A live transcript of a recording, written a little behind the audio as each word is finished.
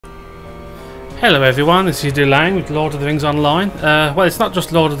Hello everyone, this is Dulayne with Lord of the Rings Online. Well, it's not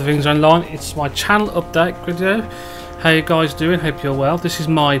just Lord of the Rings Online, it's my channel update video. How you guys doing? Hope you're well. This is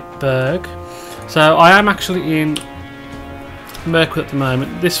my burg. So I am actually in Mirkwood at the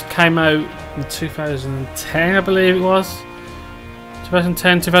moment. This came out in 2010, I believe it was.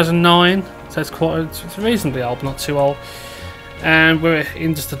 2010, 2009. So it's reasonably old, not too old. And we're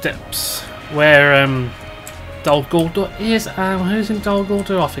in just the depths where Dol Guldur is. Who's in Dol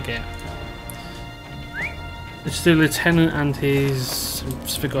Guldur? I forget. It's the lieutenant and his.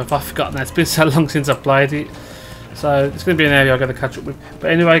 I've forgotten that. It's been so long since I've played it, so it's going to be an area I've got to catch up with. But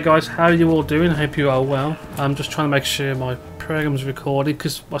anyway, guys, how are you all doing? I hope you are well. I'm just trying to make sure my program's recording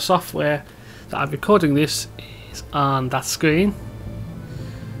because my software that I'm recording this is on that screen.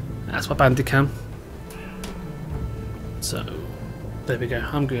 That's my Bandicam. So there we go.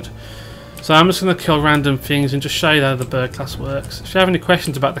 I'm good. So I'm just going to kill random things and just show you how the bird class works. If you have any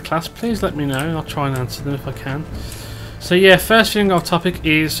questions about the class, please let me know and I'll try and answer them if I can. So yeah, first thing on topic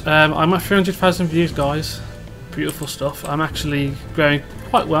is I'm at 300,000 views, guys. Beautiful stuff. I'm actually growing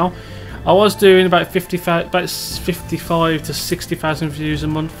quite well. I was doing about 55 to 60,000 views a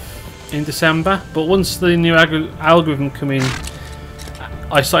month in December, but once the new algorithm came in,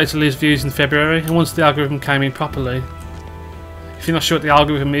 I started to lose views in February. And once the algorithm came in properly, if you're not sure what the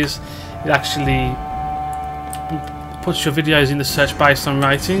algorithm is, it actually puts your videos in the search based on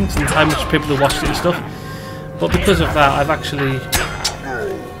ratings and how much people have watched it and stuff. But because of that, I've actually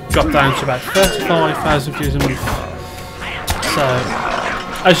dropped down to about 35,000 views a month. So,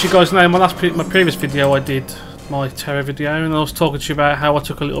 as you guys know, my previous video I did my terror video, and I was talking to you about how I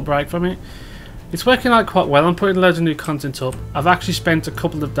took a little break from it. It's working out quite well. I'm putting loads of new content up. I've actually spent a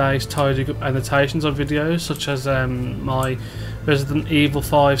couple of days tidying up annotations on videos, such as my Resident Evil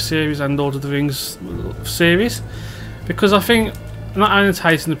 5 series and Lord of the Rings series, because I think not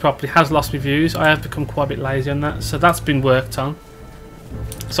annotating them properly has lost me views. I have become quite a bit lazy on that, so that's been worked on.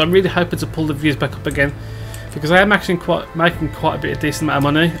 So I'm really hoping to pull the views back up again, because I am actually making quite a bit of decent amount of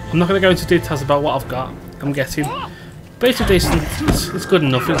money. I'm not going to go into details about what I'm getting, but it's decent. It's good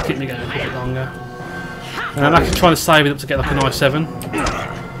enough. It'll keep me going a bit longer. And I'm actually trying to save it up to get like an i7,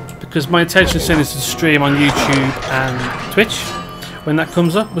 because my intention soon is to stream on YouTube and Twitch when that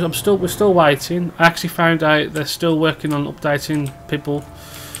comes up. But we're still waiting. I actually found out they're still working on updating people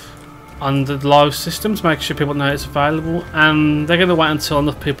on the live system to make sure people know it's available, and they're going to wait until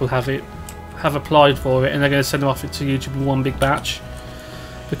enough people have applied for it, and they're going to send them off to YouTube in one big batch.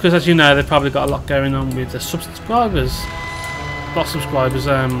 Because as you know, they've probably got a lot going on with the subscribers,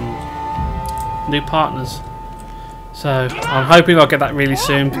 new partners. So I'm hoping I'll get that really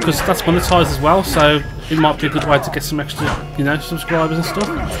soon, because that's monetized as well, so it might be a good way to get some extra, subscribers and stuff.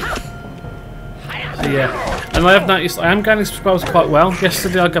 So yeah, and I have noticed I am gaining subscribers quite well.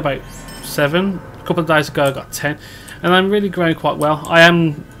 Yesterday I got about 7, a couple of days ago I got 10, and I'm really growing quite well. I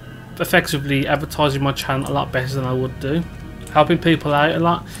am effectively advertising my channel a lot better than I would do, helping people out a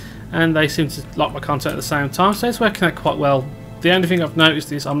lot, and they seem to like my content at the same time, so it's working out quite well. The only thing I've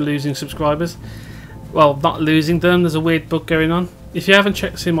noticed is I'm losing subscribers. Well, not losing them, there's a weird bug going on. If you haven't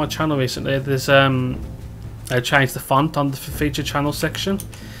seen my channel recently, there's they changed the font on the featured channel section,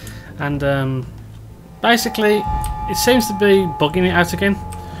 and basically it seems to be bugging it out again.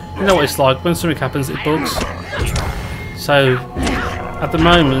 You know what it's like, when something happens it bugs. So at the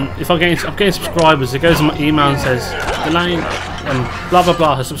moment, if I'm getting subscribers, it goes in my email and says Dulayne blah blah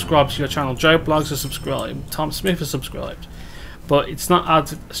blah has subscribed to your channel, Joe Blogs has subscribed, Tom Smith has subscribed, but it's not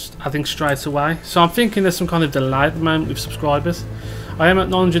adding straight away. So I'm thinking there's some kind of delay at the moment with subscribers. I am at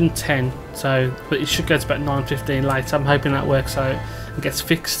 910, but it should go to about 915 later. I'm hoping that works out and gets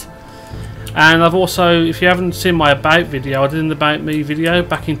fixed. And I've also, if you haven't seen my about video, I did an about me video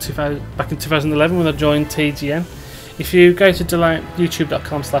back in 2011 when I joined TGN. If you go to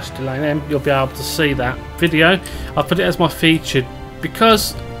youtube.com/DulayneM, you'll be able to see that video. I put it as my featured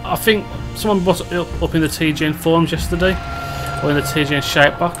because I think someone brought it up in the TGN forums yesterday, or in the TGN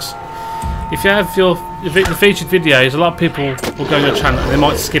shout box. If you have the featured videos, a lot of people will go on your channel and they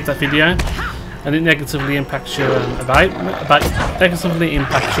might skip that video, and it negatively impacts your negatively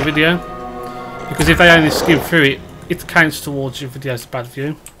impacts your video, because if they only skim through it, it counts towards your video as a bad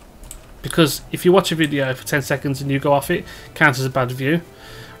view. Because if you watch a video for 10 seconds and you go off it, it counts as a bad view.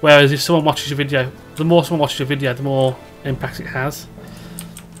 Whereas if someone watches your video, the more someone watches your video, the more impact it has.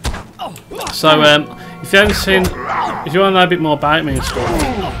 So if you haven't seen, if you want to know a bit more about me and stuff,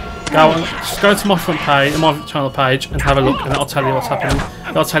 just go to my front page, my channel page, and have a look, and I'll tell you what's happening.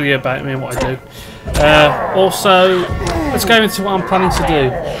 I'll tell you about me and what I do. Also, let's go into what I'm planning to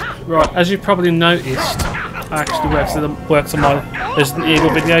do. Right, as you probably noticed, I actually worked on my Resident Evil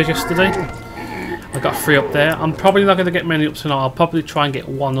videos yesterday. I got 3 up there. I'm probably not going to get many up tonight. I'll probably try and get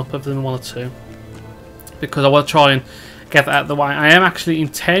 1 up other than 1 or 2. Because I want to try and get that out of the way. I am actually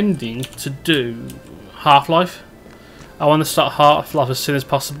intending to do Half-Life. I want to start Half-Life as soon as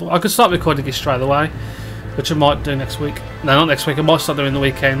possible. I could start recording it straight away, which I might do next week. No, not next week. I might start doing the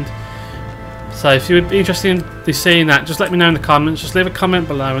weekend. So if you would be interested in seeing that, just let me know in the comments. Just leave a comment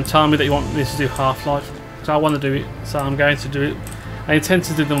below and tell me that you want me to do Half-Life. Because I want to do it, so I'm going to do it. I intend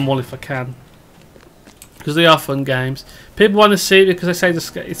to do them all if I can. Because they are fun games. People want to see it because they say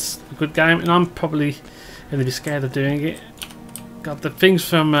it's a good game, and I'm probably going to be scared of doing it. Got the things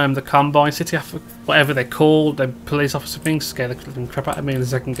from the Combine City, whatever they're called, the police officer things, scare the living crap out of me in the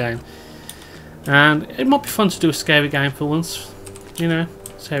second game. And it might be fun to do a scary game for once, you know,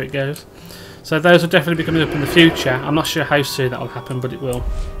 see how it goes. So those will definitely be coming up in the future. I'm not sure how soon that will happen, but it will.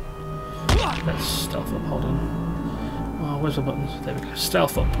 Let's stealth up, hold on. Oh, where's the buttons? There we go,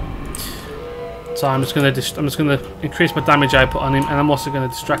 stealth up. So I'm just gonna increase my damage output on him, and I'm also gonna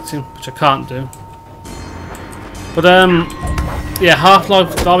distract him, which I can't do. But yeah,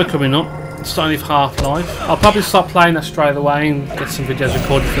 Half-Life that'll be coming up. It's starting with Half-Life. I'll probably start playing that straight away and get some videos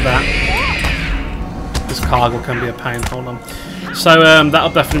recorded for that. This cargo can be a pain. Hold on. So that'll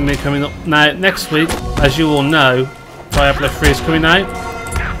definitely be coming up. Now next week, as you all know, Diablo 3 is coming out.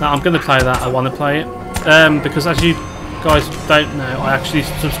 Now I'm gonna play that. I want to play it because as you guys don't know, I actually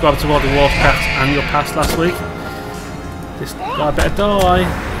subscribed to World of Warcraft Annual Pass last week. This guy better die.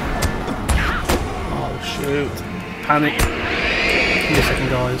 Oh shoot. Panic. Give me a second,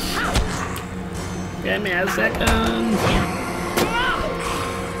 guys. Give me a second.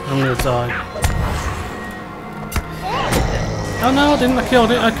 I'm gonna die. Oh no, I didn't. I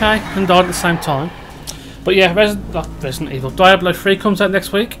killed it. Okay. And died at the same time. But yeah, Resident Evil. Diablo 3 comes out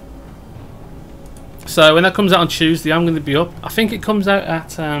next week. So when that comes out on Tuesday, I'm going to be up. I think it comes out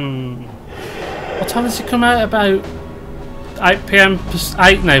at what time does it come out? About 8 PM.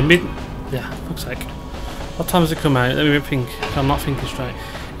 8 no mid. Yeah, looks like. What time does it come out? Let me think. I'm not thinking straight.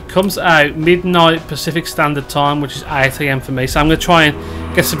 It comes out midnight Pacific Standard Time, which is 8 AM for me. So I'm going to try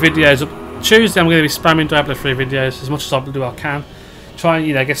and get some videos up. Tuesday, I'm going to be spamming Diablo 3 videos as much as I can. Try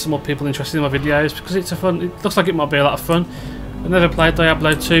and get some more people interested in my videos because it's a fun. It looks like it might be a lot of fun. I've never played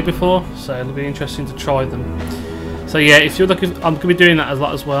Diablo 2 before, so it'll be interesting to try them. So yeah, if you're looking, I'm going to be doing that a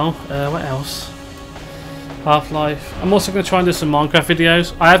lot as well. What else? Half-Life. I'm also going to try and do some Minecraft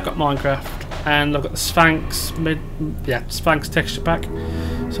videos. I have got Minecraft, and I've got the Sphinx Sphinx texture pack,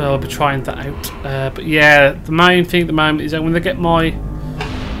 so I'll be trying that out. But yeah, the main thing at the moment is that when they get my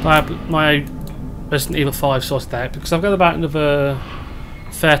Resident Evil 5 sorted out, because I've got about another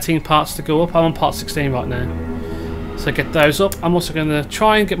 13 parts to go up. I'm on part 16 right now. So get those up. I'm also going to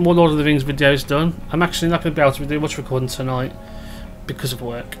try and get more Lord of the Rings videos done. I'm actually not going to be able to do much recording tonight because of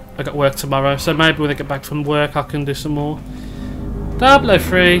work. I got work tomorrow, so maybe when I get back from work I can do some more. Diablo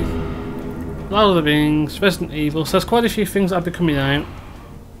 3, Lord of the Rings, Resident Evil. So there's quite a few things that have been coming out.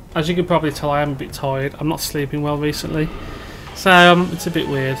 As you can probably tell, I am a bit tired. I'm not sleeping well recently. So it's a bit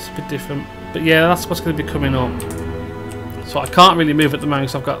weird, it's a bit different. But yeah, that's what's going to be coming up. So I can't really move at the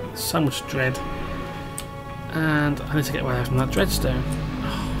moment because I've got so much dread. And I need to get away from that dreadstone.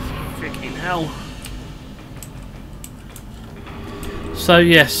 Oh, freaking hell. So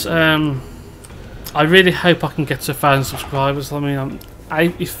yes, I really hope I can get to 1,000 subscribers. I mean,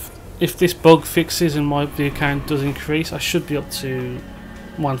 if this bug fixes and my view count does increase, I should be up to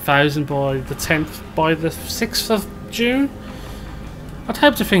 1,000 by the 10th, by the 6th of June. I'd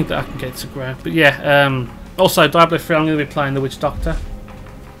hope to think that I can get to grow. But yeah, also Diablo 3, I'm going to be playing the Witch Doctor.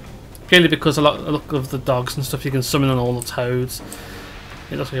 Purely because I look of the dogs and stuff, you can summon on all the toads.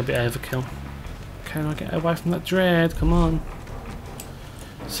 It looks like a bit overkill. Can I get away from that dread? Come on.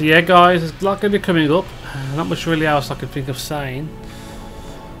 So yeah guys, there's a lot going to be coming up. Not much really else I can think of saying.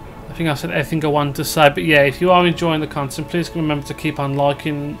 I think I said everything I wanted to say, but yeah, if you are enjoying the content, please remember to keep on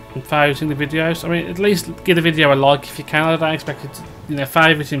liking and favoriting the videos. I mean, at least give the video a like if you can. I don't expect it to,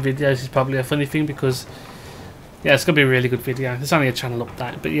 favoriting videos is probably a funny thing because yeah, it's going to be a really good video. It's only a channel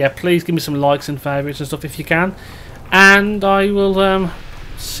update. But yeah, please give me some likes and favourites and stuff if you can. And I will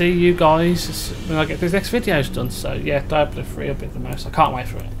see you guys when I get these next videos done. So yeah, Diablo 3 will be the most. I can't wait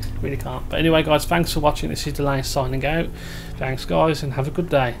for it. Really can't. But anyway guys, thanks for watching. This is Dulayne signing out. Thanks guys and have a good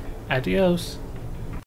day. Adios.